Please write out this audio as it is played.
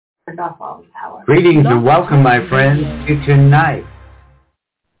off all the power. Greetings and welcome, my friends, to tonight.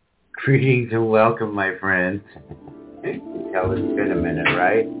 Greetings and welcome, my friends. You can tell it's been a minute,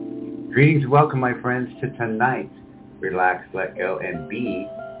 right? Greetings and welcome, my friends, to tonight's Relax, Let Go, and Be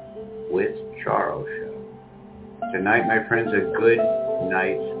with Charles show. Tonight, my friends, a good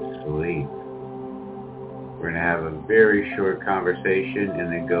night's sleep. We're going to have a very short conversation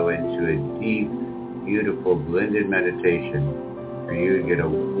and then go into a deep, beautiful, blended meditation for you to get a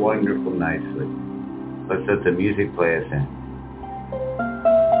wonderful night's sleep. Let's let the music play us in.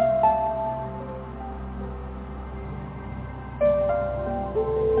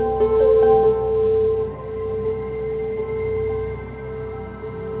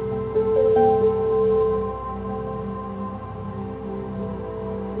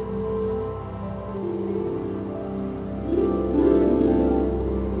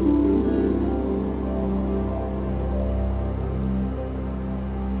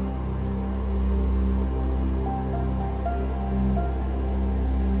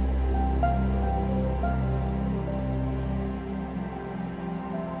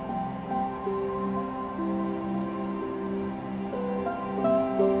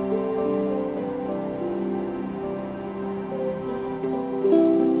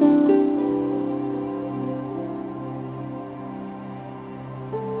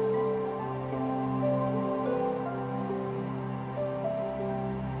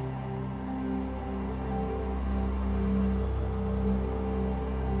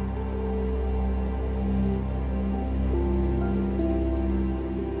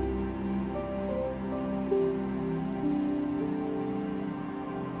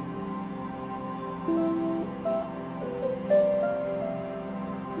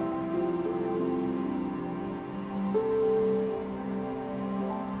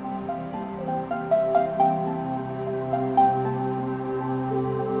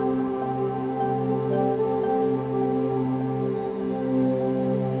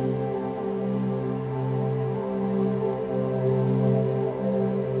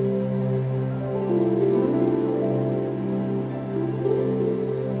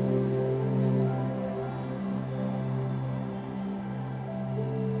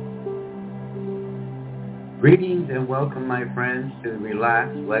 Greetings and welcome, my friends, to the Relax,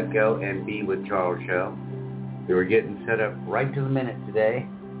 Let Go, and Be with Charles show. We were getting set up right to the minute today,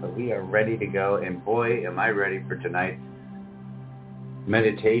 but we are ready to go. And boy, am I ready for tonight's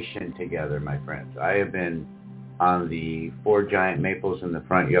meditation together, my friends. I have been on the 4 giant maples in the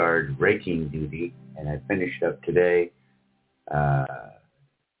front yard raking duty, and I finished up today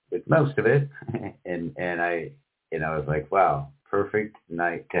with most of it. and I was like, wow. Perfect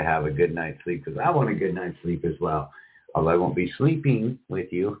night to have a good night's sleep, because I want a good night's sleep as well. Although I won't be sleeping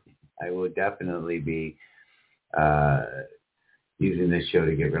with you, I will definitely be using this show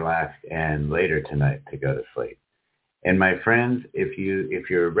to get relaxed and later tonight to go to sleep. And my friends, if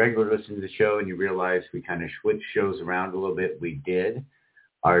you're a regular listening to the show and you realize we kind of switched shows around a little bit, we did.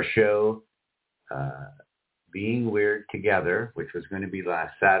 Our show, Being Weird Together, which was going to be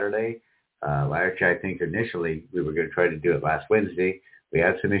last Saturday. Actually, I think initially we were going to try to do it last Wednesday. We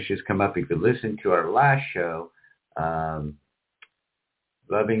had some issues come up. If you listen to our last show,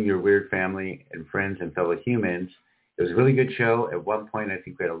 Loving Your Weird Family and Friends and Fellow Humans, it was a really good show. At one point, I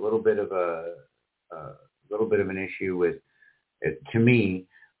think we had a little bit of an issue with, to me,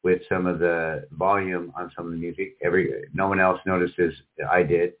 with some of the volume on some of the music. No one else noticed as I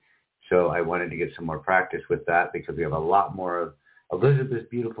did, so I wanted to get some more practice with that because we have a lot more of Elizabeth's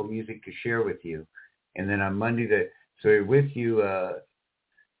beautiful music to share with you. And then on Monday, so we're with you,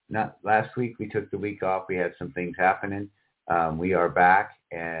 not last week, we took the week off. We had some things happening. We are back,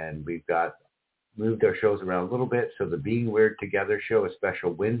 and we've moved our shows around a little bit. So the Being Weird Together show, a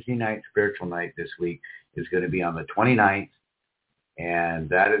special Wednesday night spiritual night this week, is going to be on the 29th. And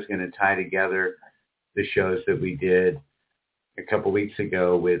that is going to tie together the shows that we did a couple weeks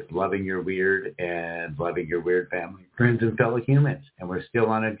ago with Loving Your Weird and Loving Your Weird Family, Friends, and Fellow Humans. And we're still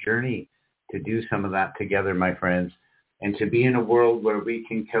on a journey to do some of that together, my friends, and to be in a world where we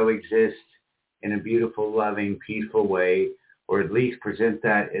can coexist in a beautiful, loving, peaceful way, or at least present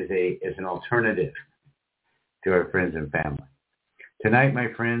that as an alternative to our friends and family. Tonight, my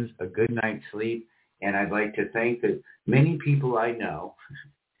friends, a good night's sleep. And I'd like to thank that many people I know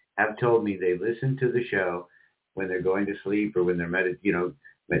have told me they listen to the show when they're going to sleep or when they're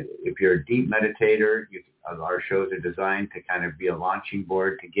if you're a deep meditator, our shows are designed to kind of be a launching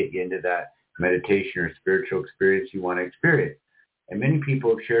board to get you into that meditation or spiritual experience you want to experience. And many people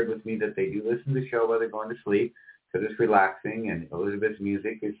have shared with me that they do listen to the show while they're going to sleep because it's relaxing, and Elizabeth's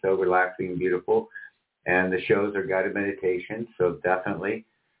music is so relaxing and beautiful. And the shows are guided meditation, so definitely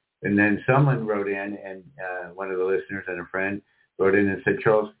And then someone wrote in, and one of the listeners and a friend wrote in and said,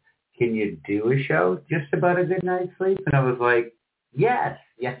 Charles, can you do a show just about a good night's sleep? And I was like, yes,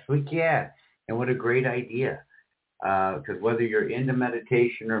 we can. And what a great idea. Because whether you're into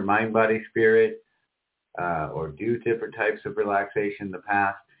meditation or mind, body, spirit, or do different types of relaxation in the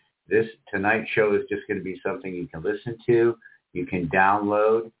past, this tonight's show is just going to be something you can listen to. You can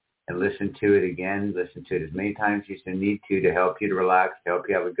download and listen to it again, listen to it as many times as you need to help you to relax, to help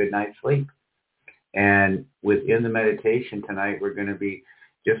you have a good night's sleep. And within the meditation tonight, we're going to be,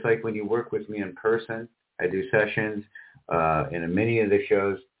 just like when you work with me in person, I do sessions, in many of the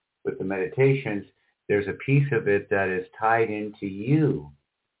shows with the meditations, there's a piece of it that is tied into you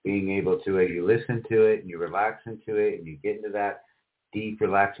being able to, as you listen to it and you relax into it and you get into that deep,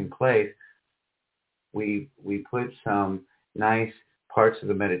 relaxing place, we put some nice parts of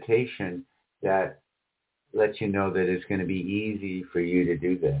the meditation that lets you know that it's going to be easy for you to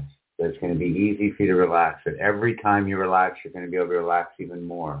do this, that it's going to be easy for you to relax, that every time you relax, you're going to be able to relax even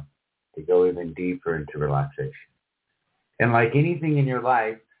more, to go even deeper into relaxation. And like anything in your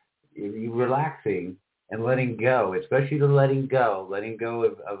life, you relaxing and letting go, especially the letting go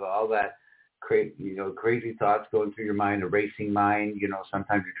of all that crazy thoughts going through your mind, a racing mind.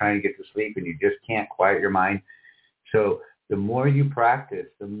 Sometimes you're trying to get to sleep and you just can't quiet your mind. So the more you practice,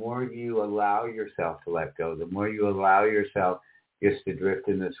 the more you allow yourself to let go, the more you allow yourself just to drift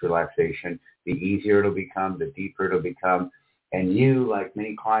in this relaxation, the easier it'll become, the deeper it'll become. And you, like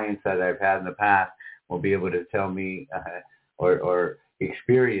many clients that I've had in the past, will be able to tell me or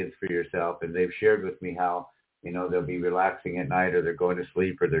experience for yourself. And they've shared with me how, they'll be relaxing at night, or they're going to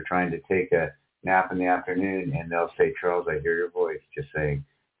sleep, or they're trying to take a nap in the afternoon. And they'll say, Charles, I hear your voice just saying,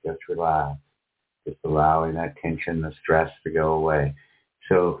 just relax, just allowing that tension, the stress to go away.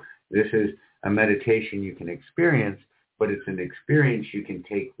 So this is a meditation you can experience, but it's an experience you can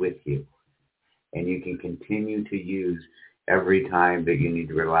take with you. And you can continue to use every time that you need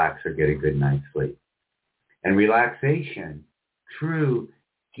to relax or get a good night's sleep. And relaxation, true,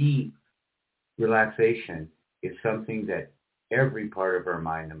 deep relaxation, is something that every part of our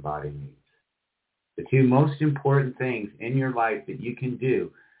mind and body needs. The two most important things in your life that you can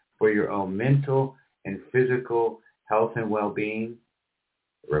do for your own mental and physical health and well-being: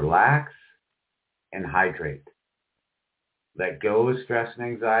 relax and hydrate. Let go of stress and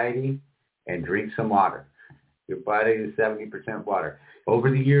anxiety and drink some water. Your body is 70% water.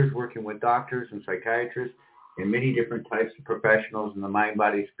 Over the years, working with doctors and psychiatrists and many different types of professionals in the mind,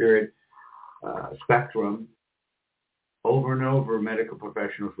 body, spirit spectrum, over and over, medical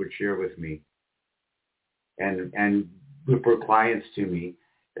professionals would share with me and refer clients to me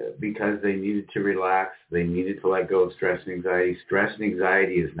because they needed to relax, they needed to let go of stress and anxiety. Stress and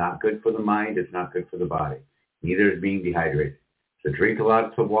anxiety is not good for the mind, it's not good for the body. Neither is being dehydrated. So drink a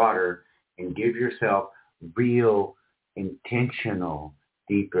lot of water and give yourself real, intentional,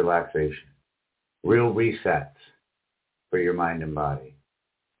 deep relaxation, real resets for your mind and body.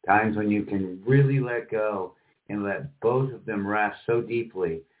 Times when you can really let go and let both of them rest so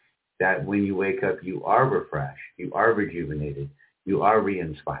deeply that when you wake up, you are refreshed, you are rejuvenated, you are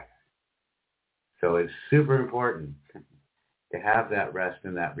re-inspired. So it's super important to have that rest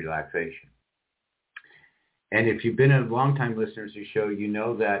and that relaxation. And if you've been a long-time listener to the show, you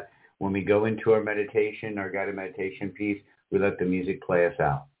know that when we go into our meditation, our guided meditation piece, we let the music play us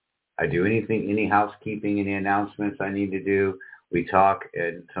out. I do any housekeeping, any announcements I need to do. We talk,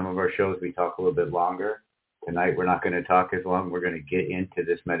 in some of our shows, we talk a little bit longer. Tonight, we're not going to talk as long. We're going to get into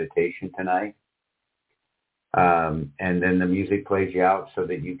this meditation tonight. And then the music plays you out so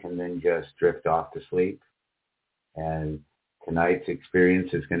that you can then just drift off to sleep. And tonight's experience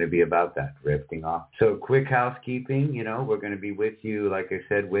is going to be about that, drifting off. So quick housekeeping, we're going to be with you, like I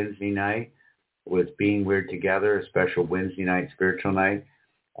said, Wednesday night with Being Weird Together, a special Wednesday night spiritual night.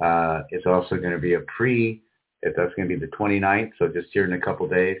 It's also going to be that's going to be the 29th, so just here in a couple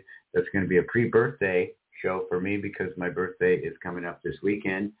days. That's going to be a pre-birthday show for me because my birthday is coming up this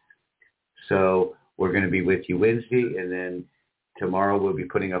weekend. So we're going to be with you Wednesday, and then tomorrow we'll be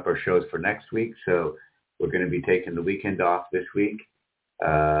putting up our shows for next week. So we're going to be taking the weekend off this week,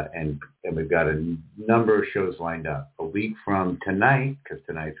 and we've got a number of shows lined up. A week from tonight, because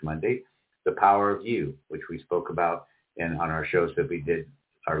tonight's Monday, The Power of You, which we spoke about on our shows that we did,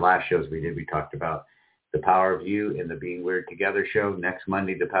 our last shows we talked about The Power of You in the Being Weird Together show. Next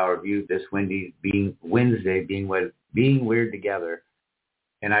Monday, The Power of You. This Wednesday, Being Weird Together.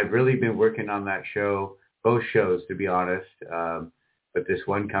 And I've really been working on that show, both shows, to be honest. But this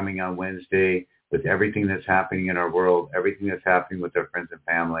one coming on Wednesday, with everything that's happening in our world, everything that's happening with our friends and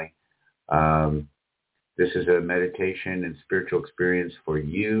family, This is a meditation and spiritual experience for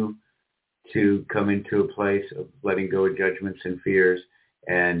you to come into a place of letting go of judgments and fears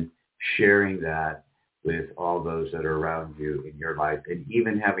and sharing that with all those that are around you in your life, and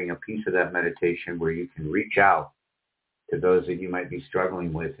even having a piece of that meditation where you can reach out to those that you might be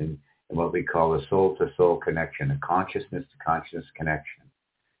struggling with in what we call a soul-to-soul connection, a consciousness-to-consciousness connection,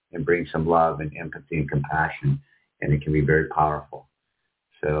 and bring some love and empathy and compassion, and it can be very powerful.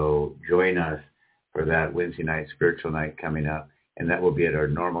 So join us for that Wednesday night spiritual night coming up, and that will be at our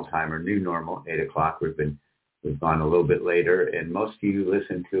normal time, our new normal, 8 o'clock. We've gone a little bit later, and most of you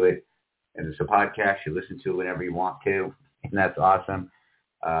listen to it, and it's a podcast. You listen to it whenever you want to, and that's awesome.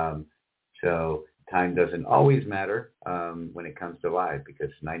 So time doesn't always matter when it comes to live,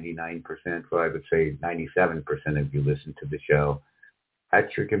 because 99%, well, I would say 97% of you listen to the show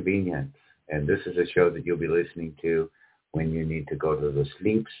at your convenience. And this is a show that you'll be listening to when you need to go to the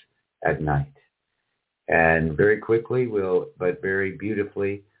sleeps at night. And very quickly, but very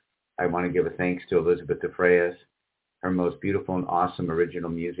beautifully, I want to give a thanks to Elizabeth DeFreitas. Her most beautiful and awesome original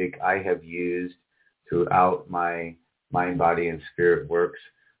music I have used throughout my Mind, Body, and Spirit works,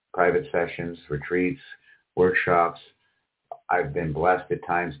 private sessions, retreats, workshops. I've been blessed at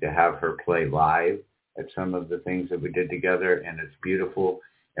times to have her play live at some of the things that we did together, and it's beautiful.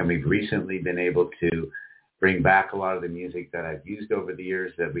 And we've recently been able to bring back a lot of the music that I've used over the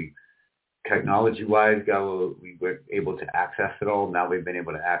years that we, technology-wise, we were able to access it all. Now we've been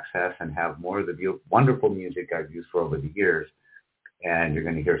able to access and have more of the wonderful music I've used for over the years. And you're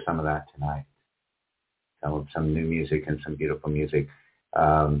going to hear some of that tonight. Some new music and some beautiful music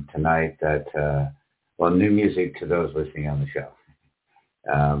tonight new music to those listening on the show.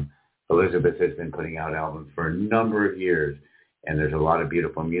 Elizabeth has been putting out albums for a number of years, and there's a lot of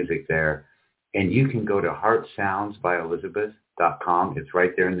beautiful music there. And you can go to heartsoundsbyelizabeth.com. It's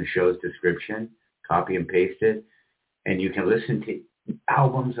right there in the show's description. Copy and paste it. And you can listen to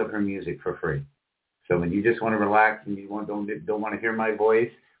albums of her music for free. So when you just want to relax and you don't want to hear my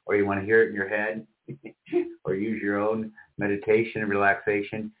voice, or you want to hear it in your head, or use your own meditation and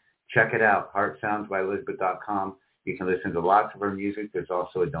relaxation, check it out, heartsoundsbyelizabeth.com. You can listen to lots of her music. There's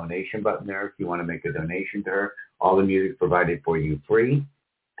also a donation button there if you want to make a donation to her. All the music provided for you free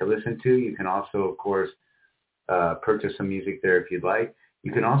to listen to. You can also, of course, purchase some music there if you'd like.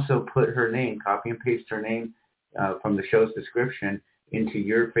 You can also put her name, copy and paste her name from the show's description into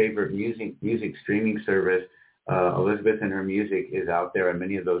your favorite music streaming service. Elizabeth and her music is out there on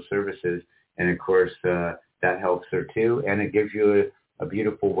many of those services. And, of course, that helps her, too. And it gives you a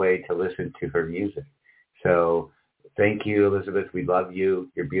beautiful way to listen to her music. So thank you, Elizabeth. We love you.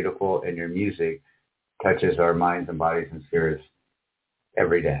 You're beautiful. And your music touches our minds and bodies and spirits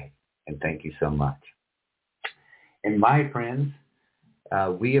every day. And thank you so much. And my friends,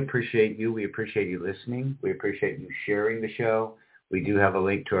 we appreciate you. We appreciate you listening. We appreciate you sharing the show. We do have a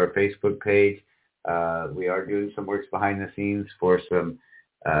link to our Facebook page. We are doing some works behind the scenes for some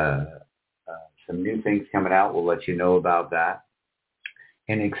new things coming out. We'll let you know about that.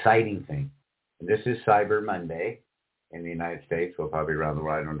 An exciting thing. This is Cyber Monday in the United States. Well, probably around the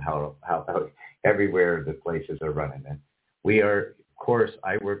world. I don't know how everywhere the places are running. And we are, of course,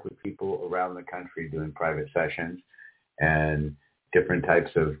 I work with people around the country doing private sessions and different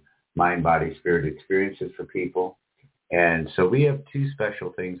types of mind, body, spirit experiences for people. And so we have two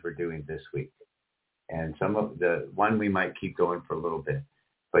special things we're doing this week. And some of the one we might keep going for a little bit.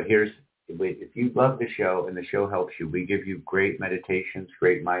 But if you love the show and the show helps you, we give you great meditations,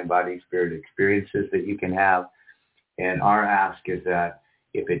 great mind, body, spirit experiences that you can have. And our ask is that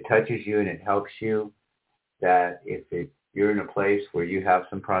if it touches you and it helps you, that if you're in a place where you have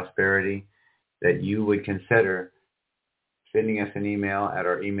some prosperity, that you would consider sending us an email at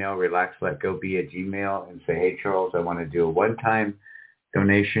our email, relaxletgobe@gmail.com, and say, hey, Charles, I want to do a one-time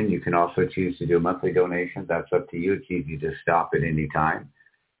donation. You can also choose to do a monthly donation. That's up to you. It's easy to stop at any time.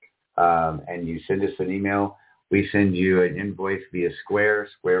 And you send us an email. We send you an invoice via Square.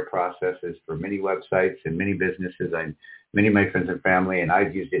 Square processes for many websites and many businesses. Many of my friends and family, and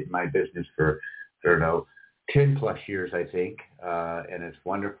I've used it in my business for, 10 plus years, I think. And it's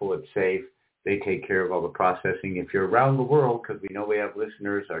wonderful. It's safe. They take care of all the processing. If you're around the world, because we know we have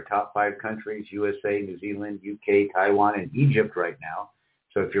listeners, our top 5 countries, USA, New Zealand, UK, Taiwan, and Egypt right now.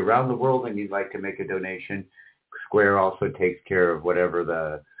 So if you're around the world and you'd like to make a donation, Square also takes care of whatever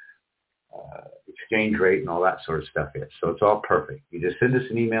the exchange rate and all that sort of stuff is. So it's all perfect. You just send us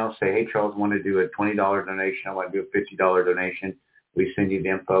an email, say, hey, Charles, I want to do a $20 donation. I want to do a $50 donation. We send you the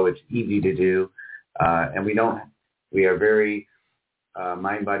info. It's easy to do. And we are very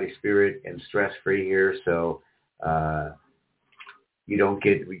mind, body, spirit, and stress-free here. So You don't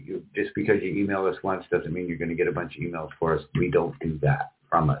get, just because you email us once doesn't mean you're going to get a bunch of emails for us. We don't do that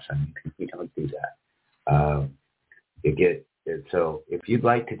from us. I mean, we don't do that. You get it. So if you'd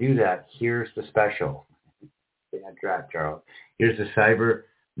like to do that, here's the special. Charles. Here's the Cyber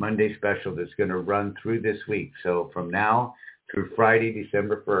Monday special that's going to run through this week. So from now through Friday,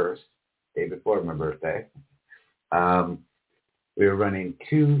 December 1st, day before my birthday, we're running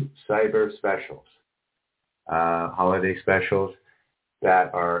 2 cyber specials, holiday specials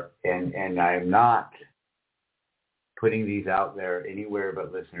that are, and I'm not putting these out there anywhere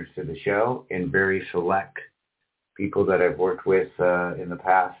but listeners to the show and very select people that I've worked with in the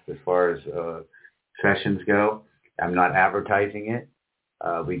past as far as sessions go. I'm not advertising it.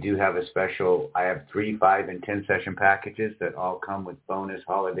 We do have a special. I have 3, 5, and 10 session packages that all come with bonus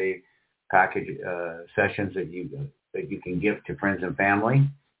holiday package sessions that you can give to friends and family.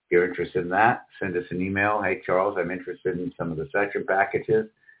 If you're interested in that, send us an email. Hey, Charles, I'm interested in some of the session packages.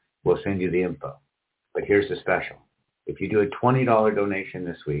 We'll send you the info. But here's the special. If you do a $20 donation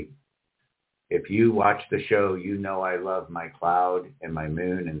this week, if you watch the show, you know I love my cloud and my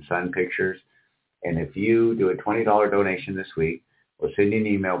moon and sun pictures. And if you do a $20 donation this week, we'll send you an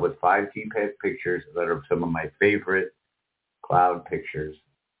email with 5 JPEG pictures that are some of my favorite cloud pictures.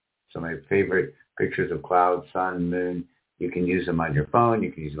 Some of my favorite pictures of clouds, sun, moon. You can use them on your phone.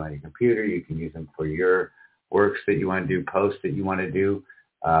 You can use them on your computer. You can use them for your works that you want to do, posts that you want to do.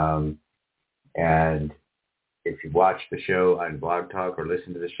 And if you watch the show on Blog Talk or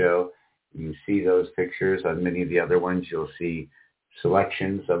listen to the show, you see those pictures. On many of the other ones, you'll see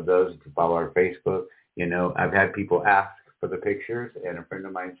selections of those. If you follow our Facebook, you know, I've had people ask for the pictures, and a friend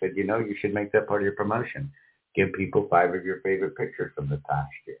of mine said, you know, you should make that part of your promotion. Give people 5 of your favorite pictures from the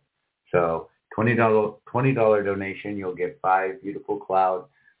past year. So $20 donation, you'll get 5 beautiful cloud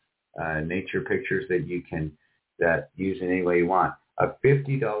nature pictures that you can use in any way you want. A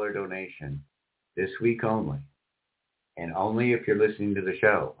 $50 donation this week only, and only if you're listening to the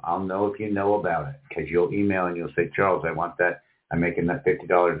show. I'll know if you know about it, because you'll email and you'll say, Charles, I want that. I'm making that $50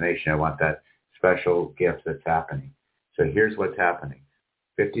 donation. I want that special gift that's happening. So here's what's happening.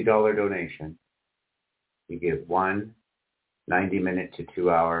 $50 donation. You get 1 90-minute to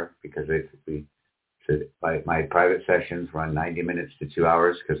 2-hour, because my private sessions run 90 minutes to 2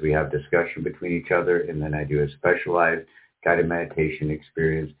 hours because we have discussion between each other, and then I do a specialized guided meditation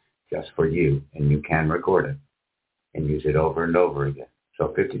experience just for you, and you can record it and use it over and over again.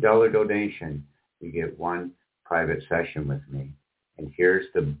 So $50 donation, you get 1 private session with me. And here's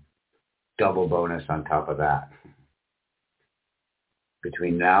the double bonus on top of that.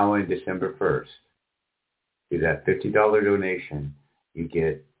 Between now and December 1st, do that $50 donation, you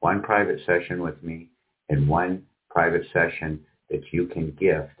get 1 private session with me and 1 private session that you can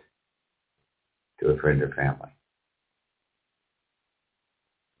gift to a friend or family.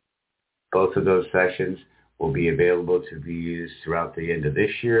 Both of those sessions will be available to be used throughout the end of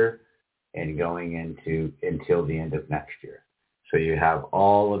this year and going until the end of next year. So you have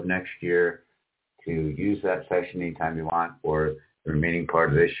all of next year to use that session anytime you want, or the remaining part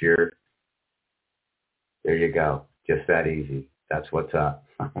of this year. There you go. Just that easy. That's what's up.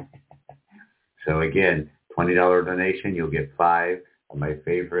 So again, $20 donation, you'll get 5 of my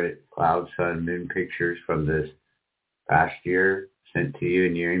favorite cloud, sun, moon pictures from this past year sent to you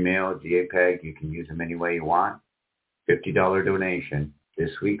in your email, JPEG. You can use them any way you want. $50 donation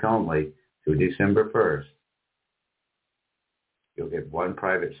this week only through December 1st. You'll get 1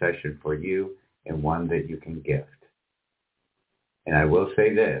 private session for you and 1 that you can gift. And I will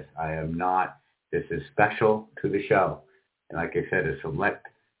say this, this is special to the show. And like I said,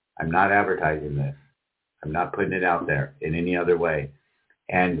 I'm not advertising this. I'm not putting it out there in any other way.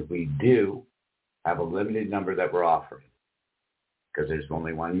 And we do have a limited number that we're offering, because there's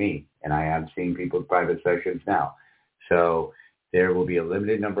only 1 me, and I am seeing people's private sessions now. So there will be a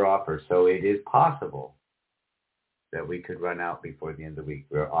limited number of offers. So it is possible that we could run out before the end of the week.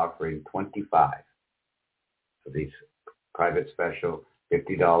 We're offering 25 of these private special.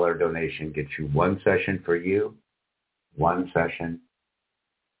 $50 donation gets you 1 session for you, 1 session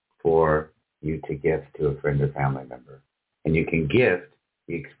for you to gift to a friend or family member. And you can gift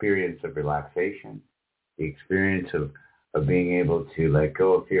the experience of relaxation, the experience of being able to let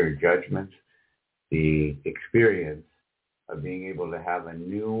go of fear and judgments, the experience of being able to have a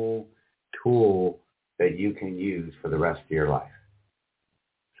new tool that you can use for the rest of your life.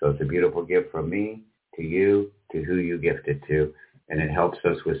 So it's a beautiful gift from me to you, to who you gift it to, and it helps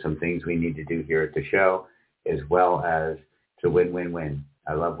us with some things we need to do here at the show, as well as to win-win-win.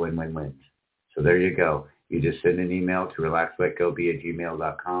 I love win-win-wins. So there you go. You just send an email to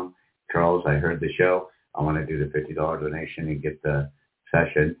relaxletgo@gmail.com. Charles, I heard the show. I want to do the $50 donation and get the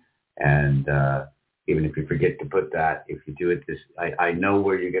session. And even if you forget to put that, if you do it I know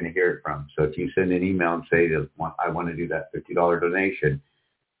where you're going to hear it from. So if you send an email and say, I want to do that $50 donation,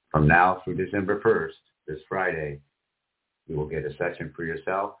 from now through December 1st, this Friday, you will get a session for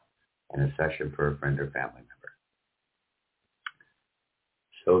yourself and a session for a friend or family member.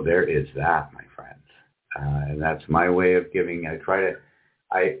 So there is that, my friends. And that's my way of giving.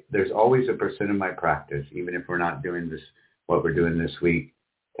 There's always a percent of my practice, even if we're not doing this, what we're doing this week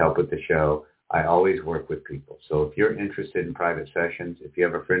to help with the show, I always work with people. So if you're interested in private sessions, if you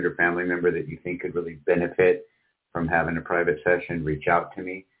have a friend or family member that you think could really benefit from having a private session, reach out to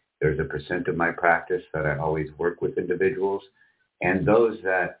me. There's a percent of my practice that I always work with individuals. And those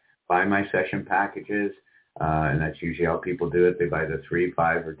that buy my session packages, and that's usually how people do it. They buy the 3,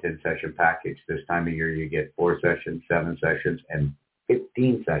 5, or 10 session package. This time of year, you get 4 sessions, 7 sessions, and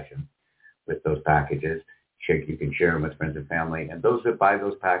 15 sessions with those packages. You can share them with friends and family. And those that buy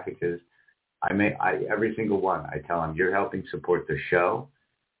those packages, every single one, I tell them, you're helping support the show,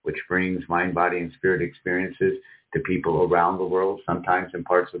 which brings mind, body, and spirit experiences to people around the world, sometimes in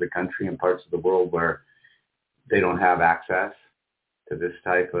parts of the country and parts of the world where they don't have access to this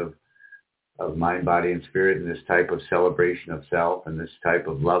type of mind, body, and spirit, and this type of celebration of self and this type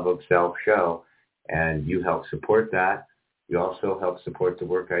of love of self show. And you help support that. You also help support the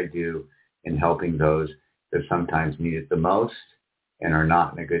work I do in helping those that sometimes need it the most and are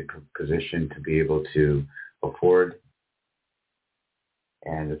not in a good position to be able to afford.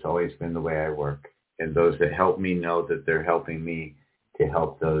 And it's always been the way I work. And those that help me know that they're helping me to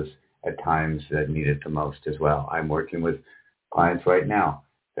help those at times that need it the most as well. I'm working with clients right now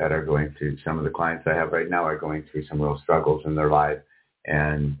that are going through, some of the clients I have right now are going through some real struggles in their life.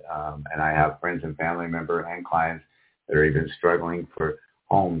 And I have friends and family members and clients that are even struggling for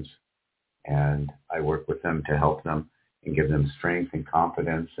homes. And I work with them to help them and give them strength and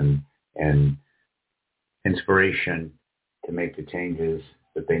confidence and inspiration to make the changes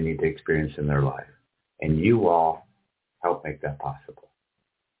that they need to experience in their life. And you all help make that possible.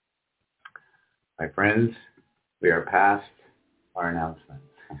 My friends, we are past our announcements.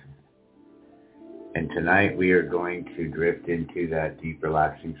 And tonight we are going to drift into that deep,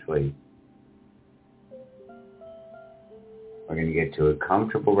 relaxing sleep. We're going to get to a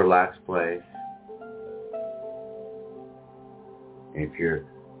comfortable, relaxed place. And if you're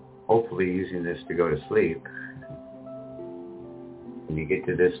hopefully using this to go to sleep, when you get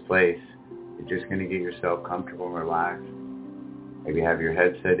to this place, you're just going to get yourself comfortable and relaxed. Maybe have your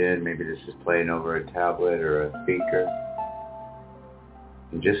headset in. Maybe this is playing over a tablet or a speaker.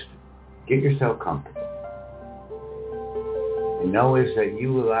 And just get yourself comfortable. And know is that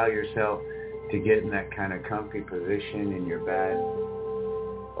you allow yourself to get in that kind of comfy position in your bed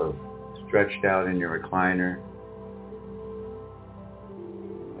or stretched out in your recliner.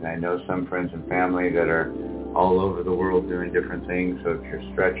 And I know some friends and family that are all over the world doing different things. So if you're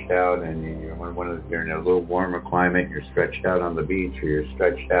stretched out and you're in a little warmer climate, you're stretched out on the beach, or you're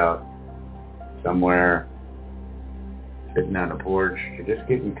stretched out somewhere sitting on a porch, you're just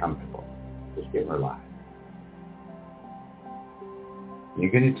getting comfortable, just getting relaxed.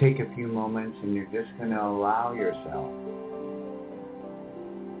 You're going to take a few moments and you're just going to allow yourself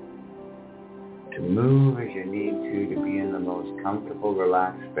to move as you need to be in the most comfortable,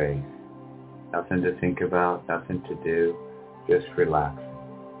 relaxed space. Nothing to think about, nothing to do, just relax.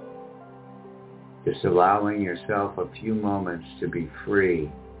 Just allowing yourself a few moments to be free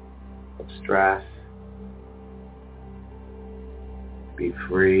of stress, be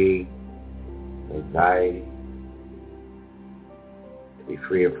free of anxiety, to be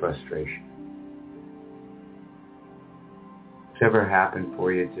free of frustration. What's ever happened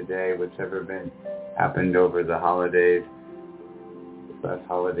for you today, what's ever happened over the holidays, this last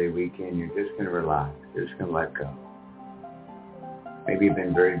holiday weekend, you're just going to relax. You're just going to let go. Maybe you've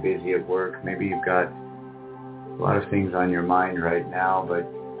been very busy at work. Maybe you've got a lot of things on your mind right now, but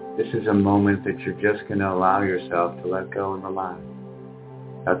this is a moment that you're just going to allow yourself to let go and relax.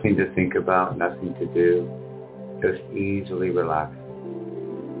 Nothing to think about, nothing to do, just easily relax.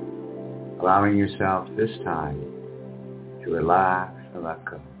 Allowing yourself this time to relax and let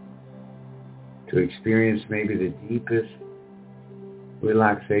go. To experience maybe the deepest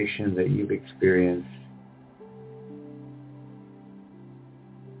relaxation that you've experienced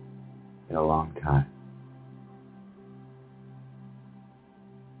in a long time.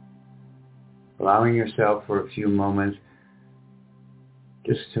 Allowing yourself for a few moments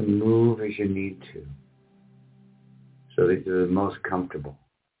just to move as you need to, so that you're the most comfortable,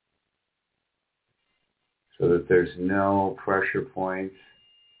 so that there's no pressure points,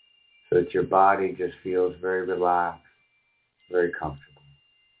 so that your body just feels very relaxed, very comfortable.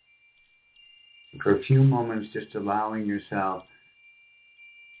 And for a few moments, just allowing yourself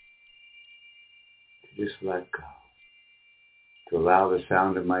to just let go, to allow the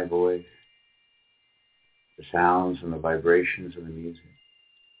sound of my voice, the sounds and the vibrations of the music,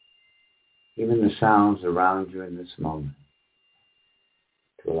 even the sounds around you in this moment,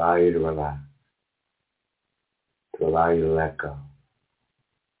 to allow you to relax, to allow you to let go,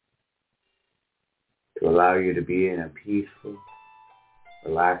 to allow you to be in a peaceful,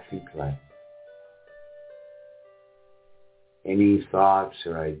 relaxing place. Any thoughts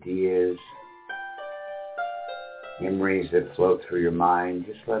or ideas, memories that float through your mind,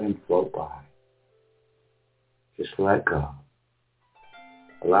 just let them float by. Just let go.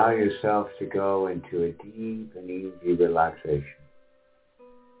 Allow yourself to go into a deep and easy relaxation.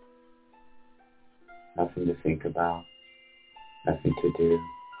 Nothing to think about, nothing to do.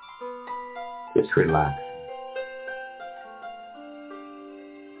 Just relax.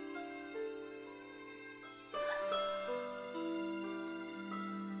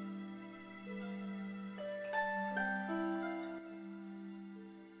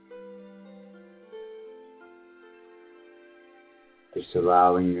 Just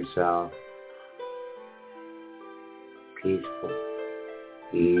allowing yourself peaceful,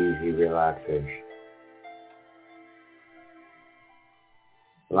 easy relaxation.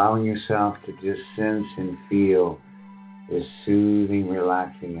 Allowing yourself to just sense and feel this soothing,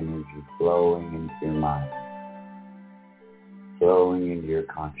 relaxing energy flowing into your mind, flowing into your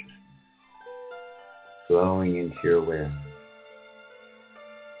consciousness, flowing into your awareness,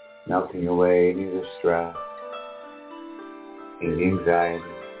 melting away any of the stress, any of the anxiety,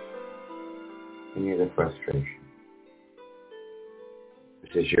 any of the frustration.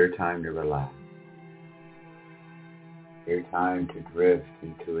 This is your time to relax. Your time to drift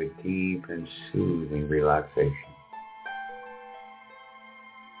into a deep and soothing relaxation.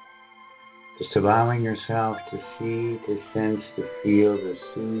 Just allowing yourself to see, to sense, to feel the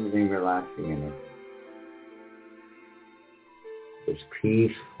soothing, relaxing energy. This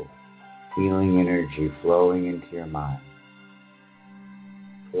peaceful, healing energy flowing into your mind,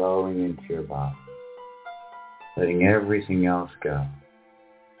 flowing into your body, letting everything else go.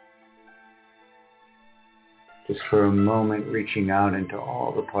 Just for a moment, reaching out into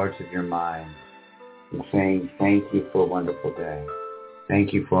all the parts of your mind and saying, thank you for a wonderful day.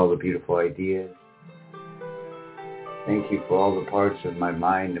 Thank you for all the beautiful ideas. Thank you for all the parts of my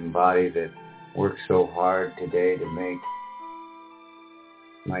mind and body that worked so hard today to make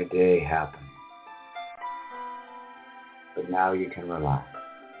my day happen. But now you can relax.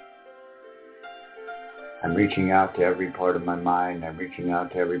 I'm reaching out to every part of my mind. I'm reaching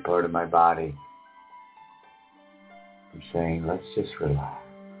out to every part of my body. I'm saying, let's just relax.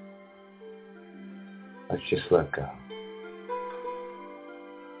 Let's just let go.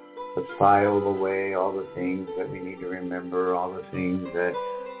 Let's file away all the things that we need to remember, all the things that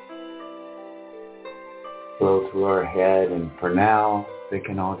flow through our head, and for now, they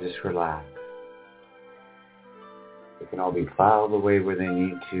can all just relax. They can all be filed away where they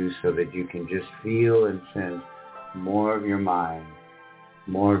need to so that you can just feel and sense more of your mind,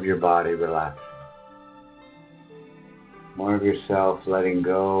 more of your body relaxing. More of yourself letting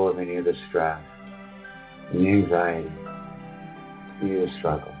go of any of the stress, any anxiety, any of the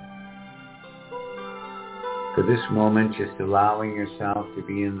struggle. For this moment, just allowing yourself to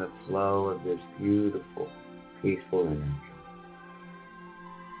be in the flow of this beautiful, peaceful energy.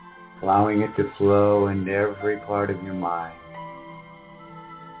 Allowing it to flow into every part of your mind,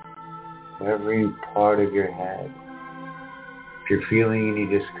 every part of your head. If you're feeling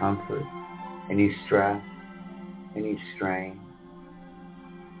any discomfort, any stress, any strain,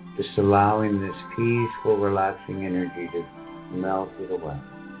 just allowing this peaceful, relaxing energy to melt it away.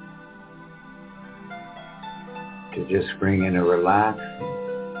 To just bring in a relaxing,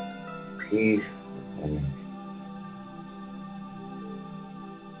 peaceful energy.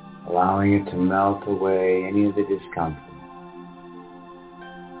 Allowing it to melt away any of the discomfort,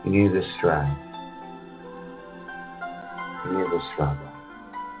 any of the stress, any of the struggle.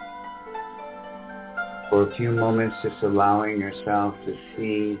 For a few moments, just allowing yourself to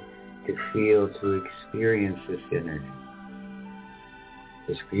see, to feel, to experience this energy.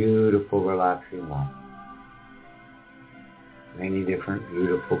 This beautiful, relaxing light. Many different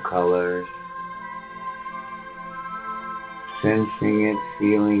beautiful colors. Sensing it,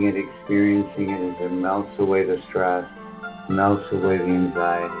 feeling it, experiencing it as it melts away the stress, melts away the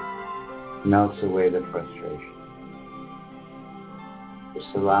anxiety, melts away the frustration. This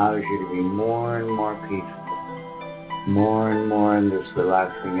allows you to be more and more peaceful, more and more in this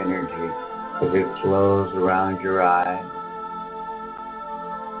relaxing energy as it flows around your eyes.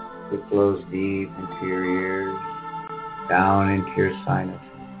 It flows deep into your ears, down into your sinuses,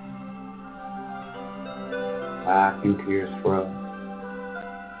 back into your throat.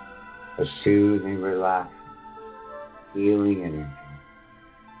 A soothing, relaxing, healing energy,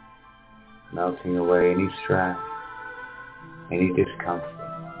 melting away any stress, any discomfort,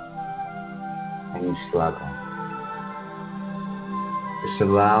 any struggle. Just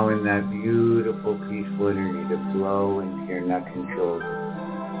allowing that beautiful, peaceful energy to flow into your neck and shoulders,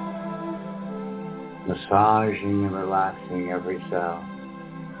 massaging and relaxing every cell,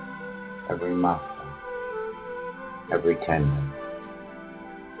 every muscle, every tendon.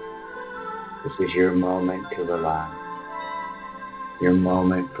 This is your moment to relax, your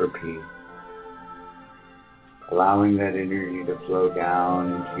moment for peace. Allowing that energy to flow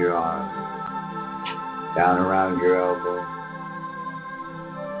down into your arms, down around your elbows,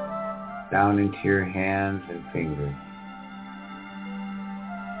 down into your hands and fingers.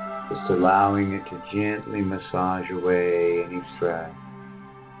 Just allowing it to gently massage away any stress,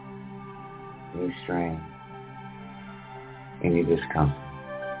 any strain, any discomfort.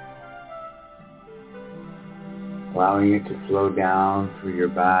 Allowing it to flow down through your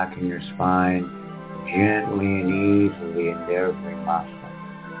back and your spine, gently and easily into every muscle,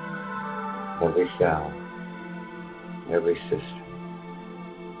 every cell, every system.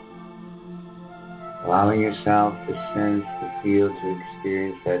 Allowing yourself to sense, to feel, to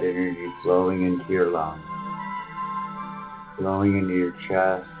experience that energy flowing into your lungs, flowing into your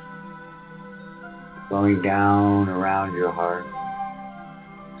chest, flowing down around your heart,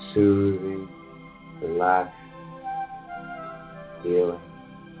 soothing, relaxing, healing,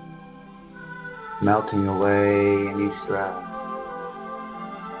 melting away any stress,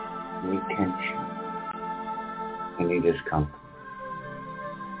 any tension, any discomfort.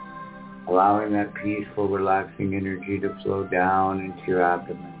 Allowing that peaceful, relaxing energy to flow down into your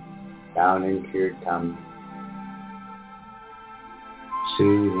abdomen, down into your tummy,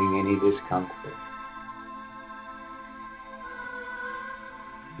 soothing any discomfort,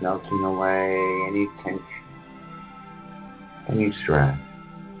 melting away any tension, any stress.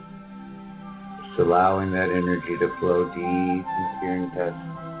 Just allowing that energy to flow deep into your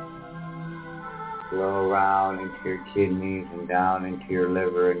intestines, flow around into your kidneys and down into your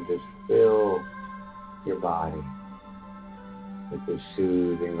liver, and just fill your body with this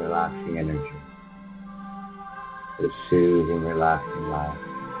soothing, relaxing energy, this soothing, relaxing life.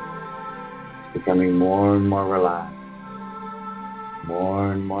 It's becoming more and more relaxed,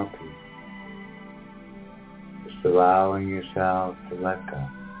 more and more peace. Just allowing yourself to let go,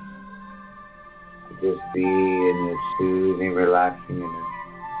 to just be in this soothing, relaxing energy,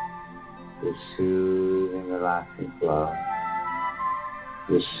 this soothing, relaxing flow,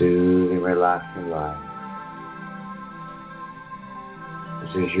 this soothing, relaxing life.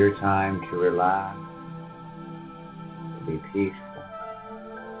 This is your time to relax, to be peaceful,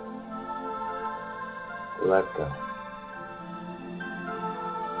 to let go.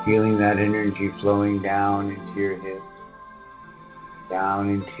 Feeling that energy flowing down into your hips, down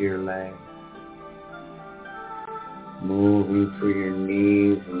into your legs, moving through your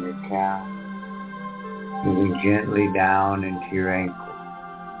knees and your calves, moving gently down into your ankles,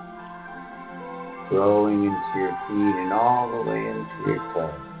 flowing into your feet and all the way into your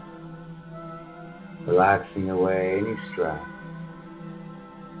toes, relaxing away any stress,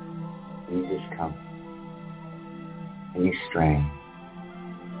 any discomfort, any strain.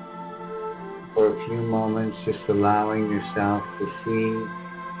 For a few moments, just allowing yourself to see,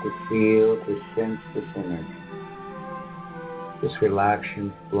 to feel, to sense this energy. This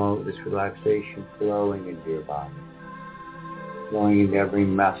relaxation flowing into your body, flowing into every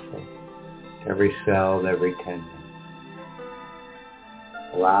muscle, every cell, every tendon.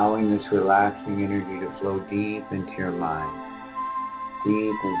 Allowing this relaxing energy to flow deep into your mind,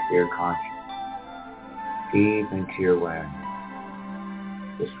 deep into your consciousness, deep into your awareness.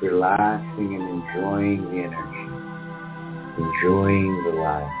 Just relaxing and enjoying the energy, enjoying the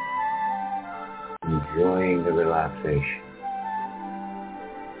life, enjoying the relaxation.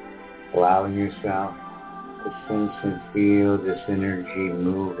 Allowing yourself to sense and feel this energy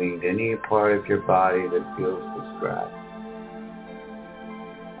moving to any part of your body that feels distressed,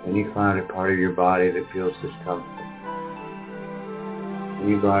 any part of your body that feels discomfort,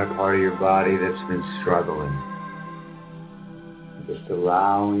 any part of your body that's been struggling. Just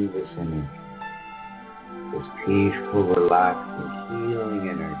allowing this energy, this peaceful, relaxing, healing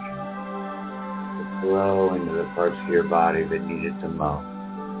energy to flow into the parts of your body that need it the most.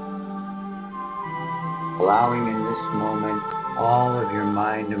 allowing in this moment all of your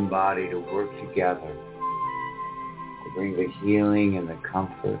mind and body to work together to bring the healing and the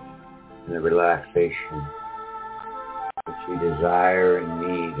comfort and the relaxation that you desire and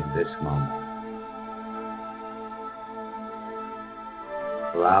need in this moment.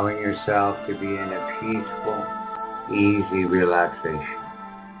 Allowing yourself to be in a peaceful, easy relaxation.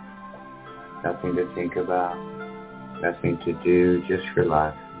 Nothing to think about, nothing to do, just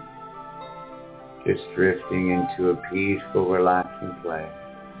relax. Just drifting into a peaceful, relaxing place.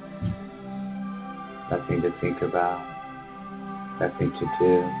 Nothing to think about, nothing to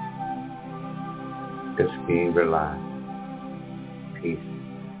do. Just being relaxed, peaceful.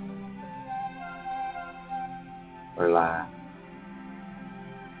 Relaxed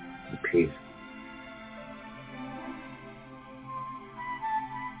and peaceful.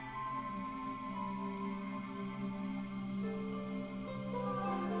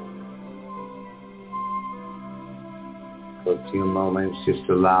 For a few moments, just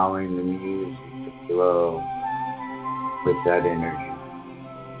allowing the music to flow with that energy,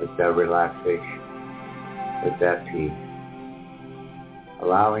 with that relaxation, with that peace.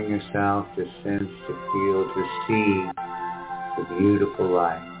 Allowing yourself to sense, to feel, to see the beautiful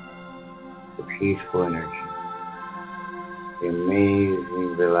light, the peaceful energy, the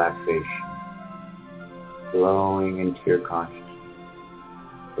amazing relaxation flowing into your consciousness,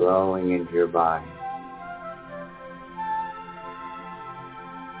 flowing into your body.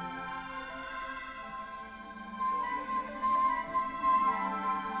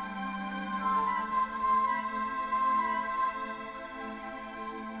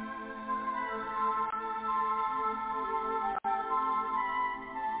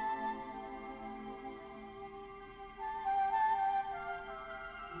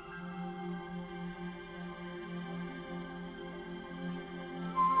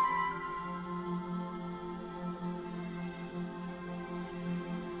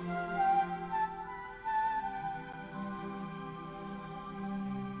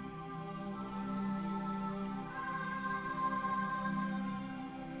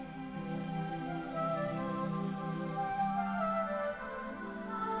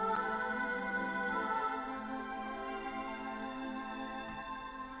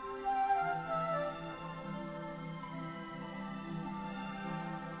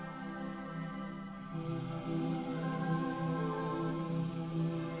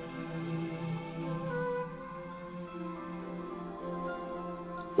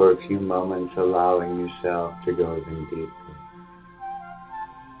 For a few moments, allowing yourself to go even deeper,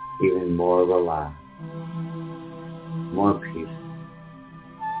 even more relaxed, more peaceful.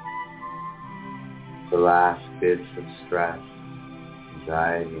 The last bits of stress,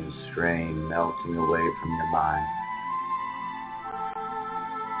 anxiety, and strain melting away from your mind,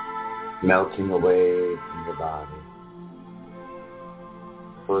 melting away from your body.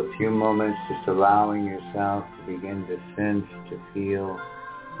 For a few moments, just allowing yourself to begin to sense, to feel,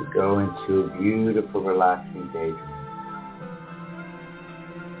 to go into a beautiful, relaxing daydream.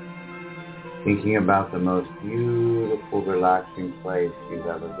 Thinking about the most beautiful, relaxing place you've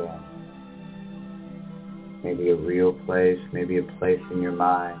ever been. Maybe a real place, maybe a place in your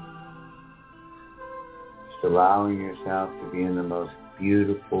mind. Just allowing yourself to be in the most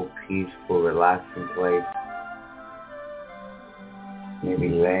beautiful, peaceful, relaxing place. Maybe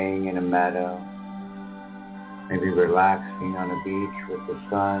laying in a meadow. Maybe relaxing on a beach with the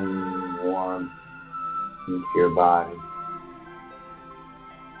sun warm into your body.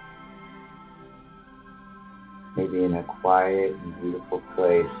 Maybe in a quiet and beautiful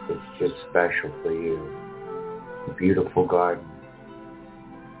place that's just special for you. A beautiful garden,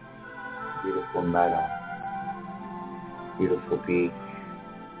 a beautiful meadow, beautiful beach,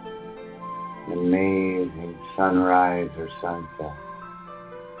 an amazing sunrise or sunset.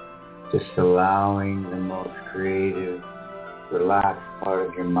 Just allowing the most creative, relaxed part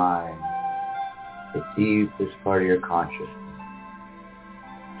of your mind, the deepest part of your consciousness,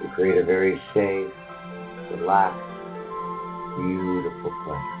 to create a very safe, relaxed, beautiful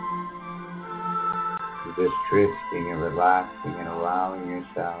place. You're just drifting and relaxing and allowing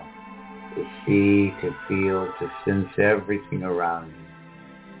yourself to see, to feel, to sense everything around you.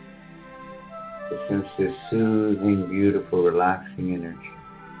 To sense this soothing, beautiful, relaxing energy.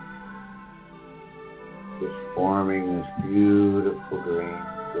 Just forming this beautiful green,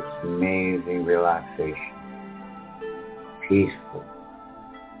 this amazing relaxation. Peaceful,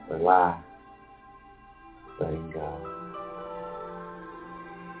 relaxed, letting go.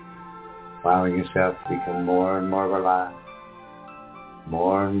 Allowing yourself to become more and more relaxed,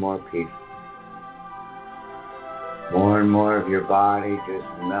 more and more peaceful, more more and more of your body just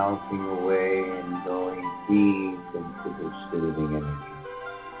melting away and going deep into this soothing energy,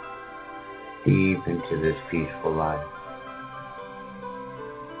 deep into this peaceful life.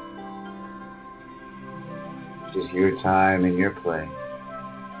 This is your time and your place.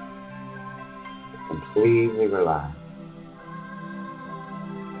 Completely relax.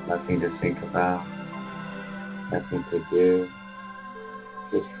 Nothing to think about, nothing to do,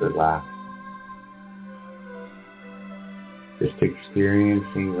 just relax. Just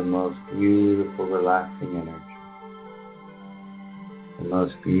experiencing the most beautiful relaxing energy, the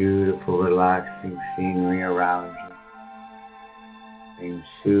most beautiful relaxing scenery around you, being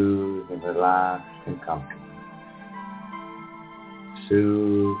soothed and relaxed and comfortable.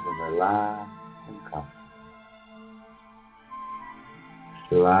 Soothed and relaxed and comfortable.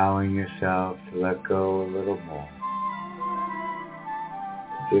 Just allowing yourself to let go a little more.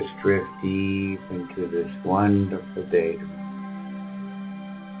 Just drift deep into this wonderful daydream.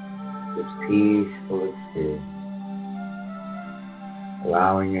 This peaceful experience,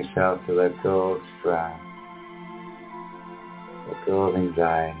 allowing yourself to let go of stress, let go of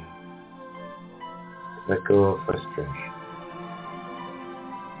anxiety, let go of frustration.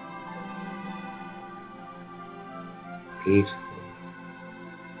 Peaceful,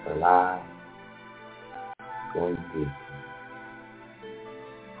 relaxed, going deep.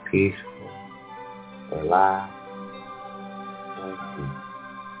 Peaceful, relaxed, going deep.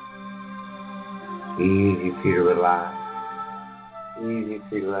 Easy for you to relax. Easy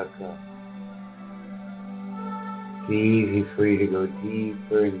for you to let go. Easy for you to go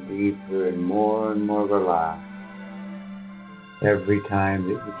deeper and deeper and more relaxed every time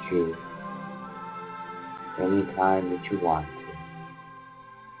that you choose, any time that you want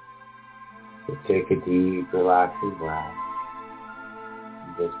to. Just take a deep, relaxing breath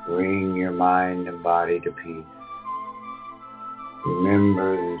and just bring your mind and body to peace.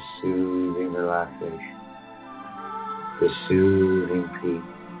 Remember the soothing relaxation, the soothing peace.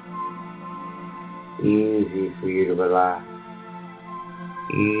 Easy for you to relax,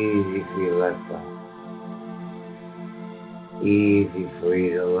 easy for you to let go. Easy for you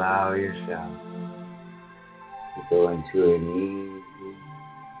to allow yourself to go into an easy,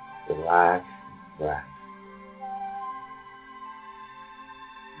 relaxed breath.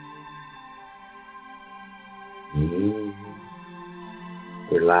 Easy,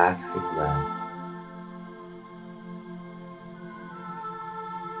 relaxing breath.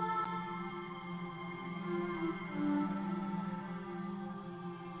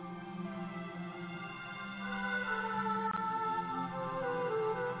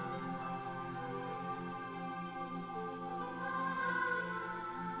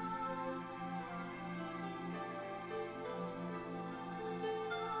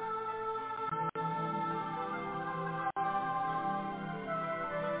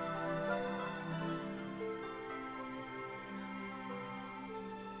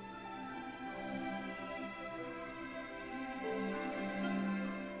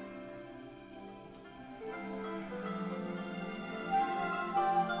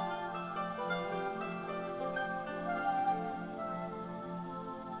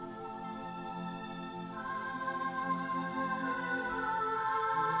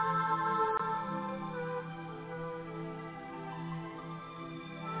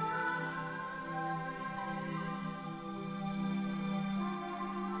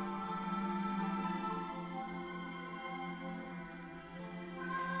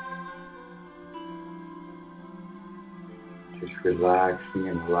 Just relaxing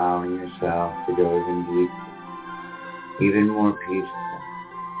and allowing yourself to go even deeper, even more peaceful,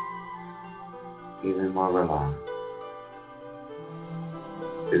 even more relaxed.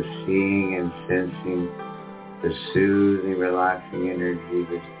 Just seeing and sensing the soothing, relaxing energy,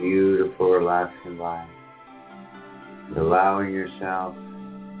 this beautiful, relaxing light. And allowing yourself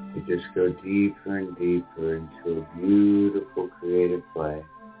to just go deeper and deeper into a beautiful, creative place.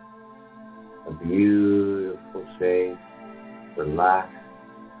 A beautiful, safe, relaxed,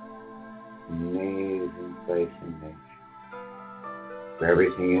 amazing place in nature. Where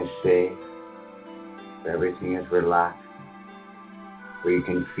everything is safe, where everything is relaxed, where you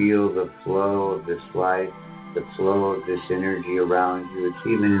can feel the flow of this light, the flow of this energy around you. It's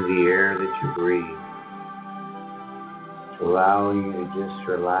even in the air that you breathe. It's allowing you to just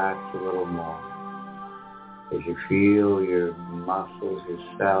relax a little more as you feel your muscles, your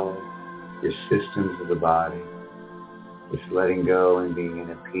cells, your systems of the body, just letting go and being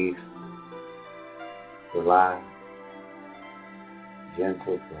in a peaceful, relaxed,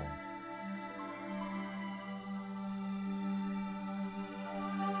 gentle place.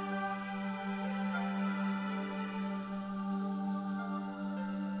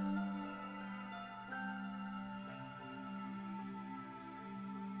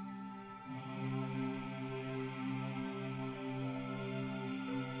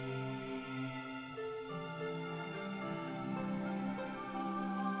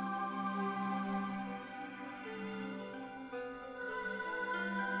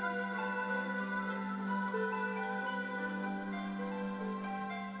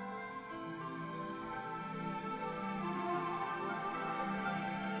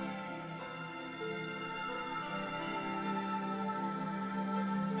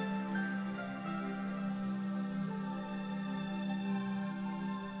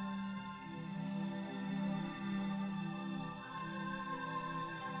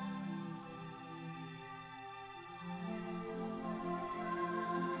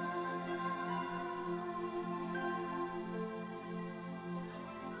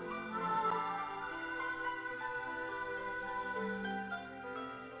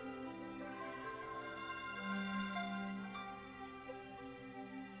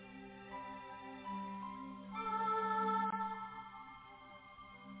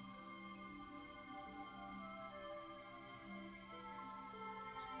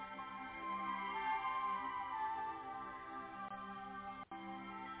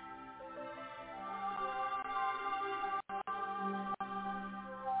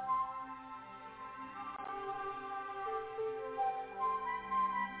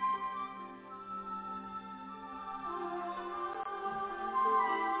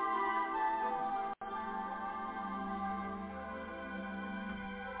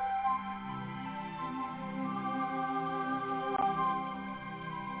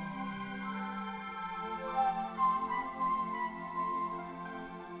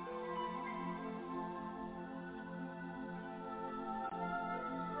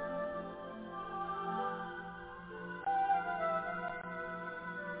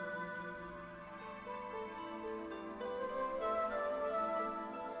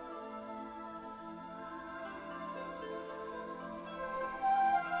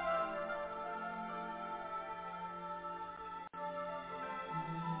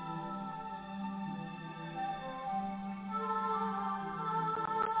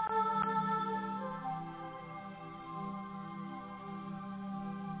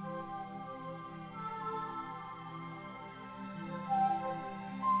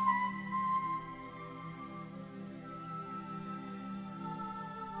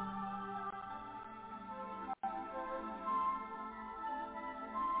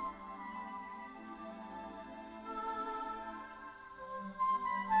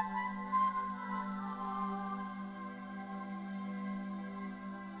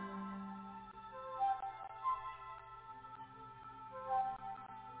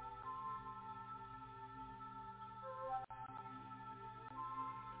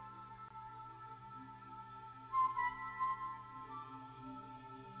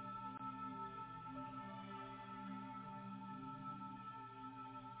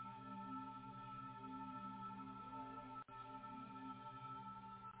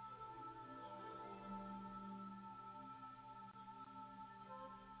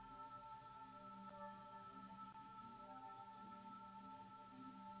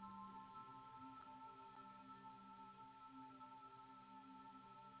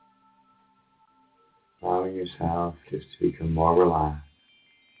 allowing yourself just to become more relaxed,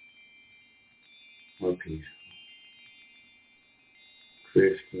 more peaceful,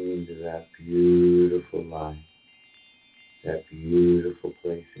 drifting into that beautiful light, that beautiful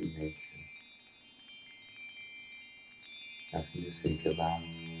place in nature. Nothing to think about,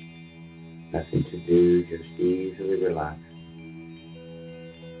 nothing to do, just easily relax.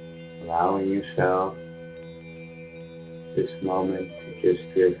 Allowing yourself this moment to just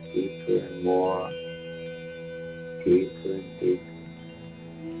drift deeper and more, deeper and deeper,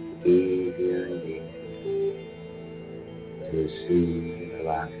 easier and deeper, to a soothing,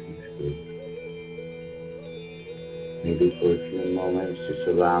 relaxing sleep. Maybe for a few moments, just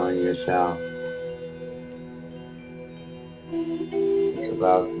allowing yourself to think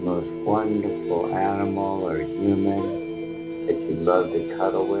about the most wonderful animal or human that you'd love to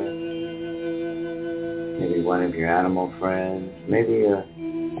cuddle with. Maybe one of your animal friends, maybe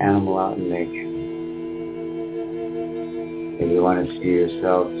an animal out in nature. Maybe you want to see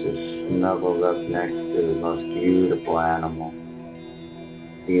yourself just snuggled up next to the most beautiful animal,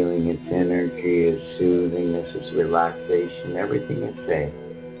 feeling its energy, its soothingness, its relaxation. Everything is safe.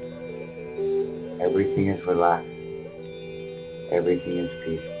 Everything is relaxed. Everything is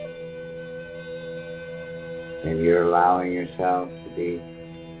peaceful. Maybe you're allowing yourself to be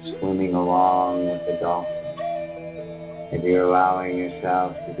swimming along with the dolphin. Maybe you're allowing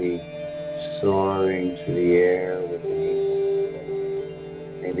yourself to be soaring through the air with an eagle.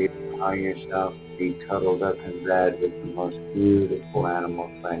 Maybe you're allowing yourself to be cuddled up in bed with the most beautiful animal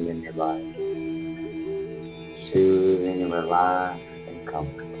friend in your life. Soothing and relaxed and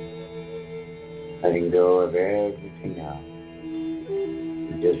comfortable. Letting go of everything else.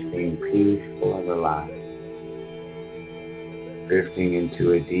 And just being peaceful and relaxed. Drifting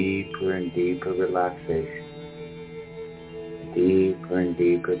into a deeper and deeper relaxation. Deeper and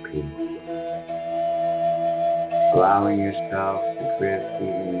deeper peace. Allowing yourself to drift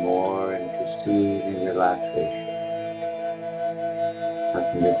even more into soothing relaxation.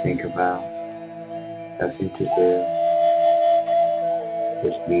 Nothing to think about, nothing to do.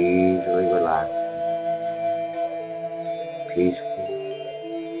 Just be easily relaxed, peaceful,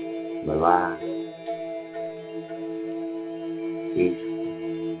 relaxed, peaceful,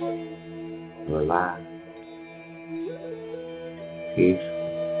 relaxed, peaceful,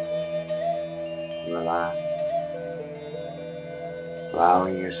 relaxed.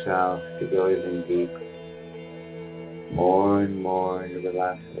 Allowing yourself to go even deeper, more and more into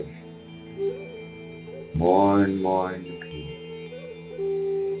relaxation, more and more into peace,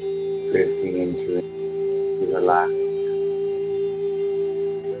 drifting into a relaxed,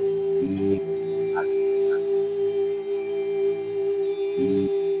 deep,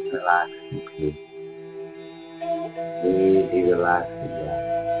 relaxing peace, easy relaxing breath,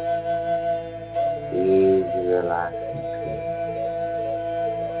 easy relaxing peace,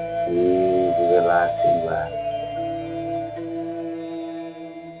 easy relaxing breath.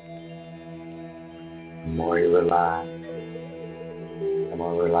 The more you relax, the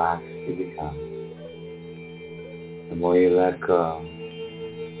more relaxed you become. The more you let go,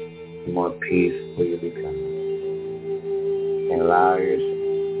 the more peaceful you become. And allow yourself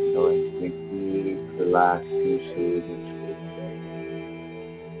to go into a deep, relaxing, soothing sleep.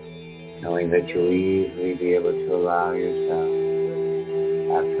 Knowing that you'll easily be able to allow yourself,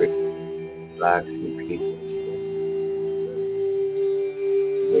 after relaxing, peaceful,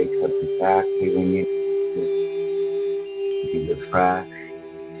 to wake up exactly when you be refreshed,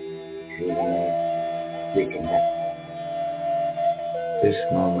 rejuvenate, reconnect. This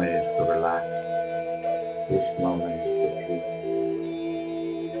moment is for relaxing. This moment is for peace.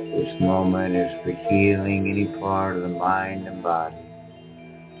 This moment is for healing any part of the mind and body.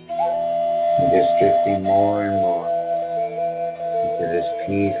 And just drifting more and more into this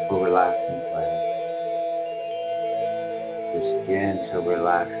peaceful, relaxing place. This gentle,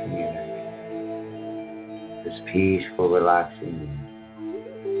 relaxing energy. This peaceful, relaxing energy.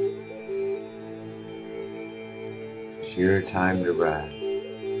 It's your time to rest.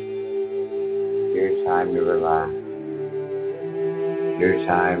 Your time to relax. Your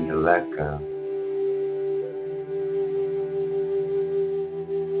time to let go.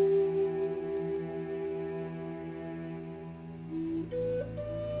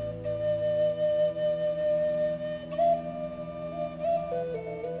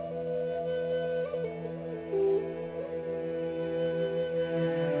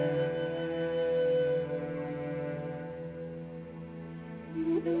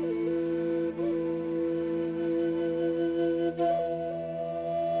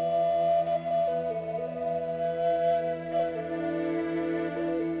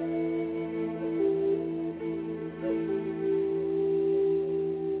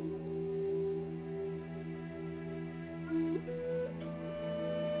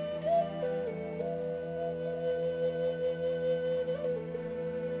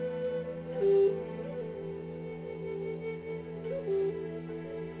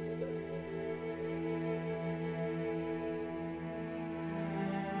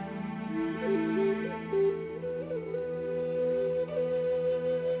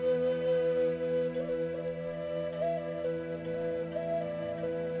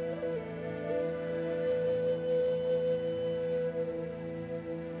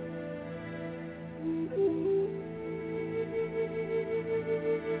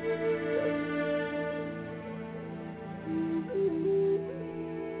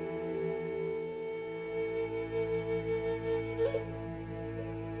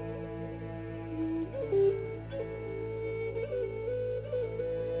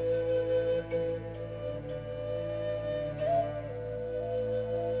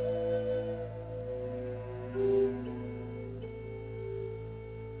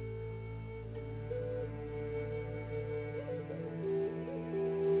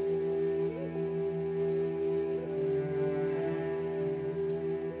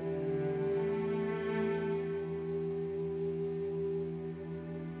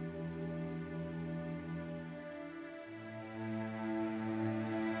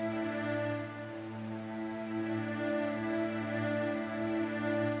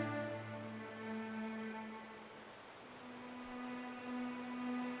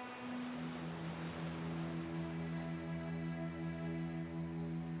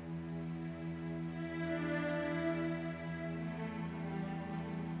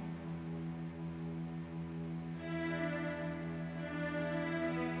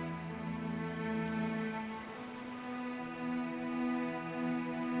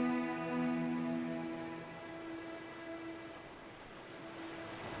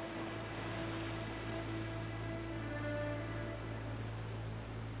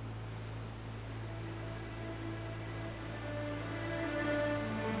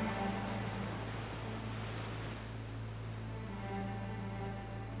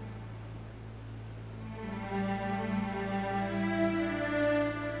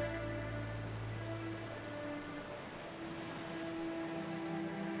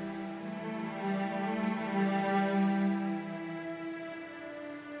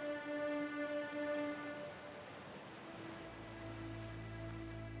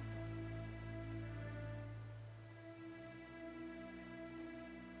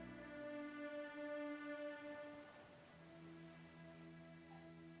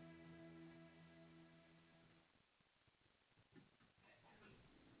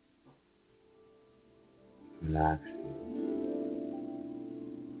 relaxing,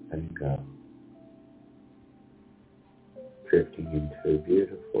 letting go, drifting into a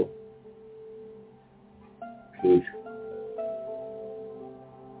beautiful, peaceful,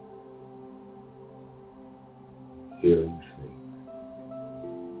 healing sleep.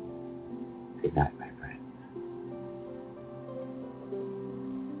 Good night, my